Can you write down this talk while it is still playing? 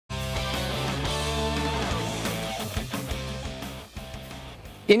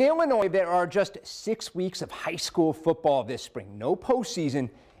In Illinois, there are just 6 weeks of high school football this spring. No postseason.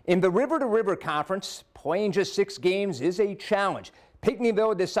 In the River to River Conference, playing just 6 games is a challenge.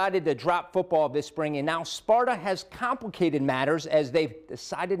 Pinckneyville decided to drop football this spring, and now Sparta has complicated matters as they've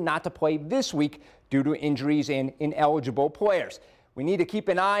decided not to play this week due to injuries and ineligible players. We need to keep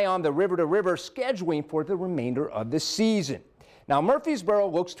an eye on the River to River scheduling for the remainder of the season. Now,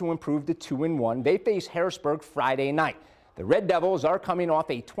 Murphysboro looks to improve to 2-1. They face Harrisburg Friday night. The Red Devils are coming off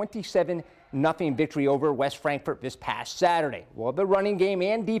a 27-0 victory over West Frankfort this past Saturday. Well, the running game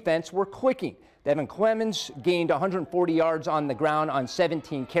and defense were clicking. Devin Clemens gained 140 yards on the ground on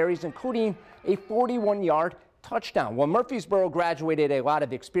 17 carries, including a 41-yard touchdown. While Murphysboro graduated a lot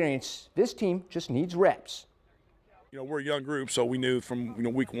of experience, this team just needs reps. You know, we're a young group, so we knew from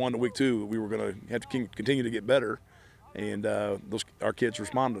week 1 to week 2 we were going to have to continue to get better. And our kids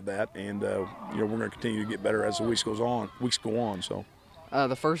responded to that, and we're going to continue to get better as the weeks go on. So,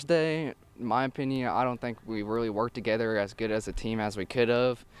 the first day, in my opinion, I don't think we really worked together as good as a team as we could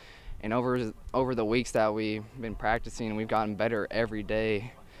have. And over the weeks that we've been practicing, we've gotten better every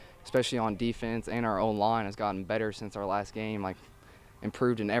day, especially on defense, and our own line has gotten better since our last game, like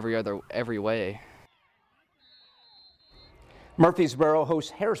improved in every way. Murphysboro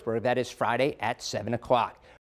hosts Harrisburg. That is Friday at 7 o'clock.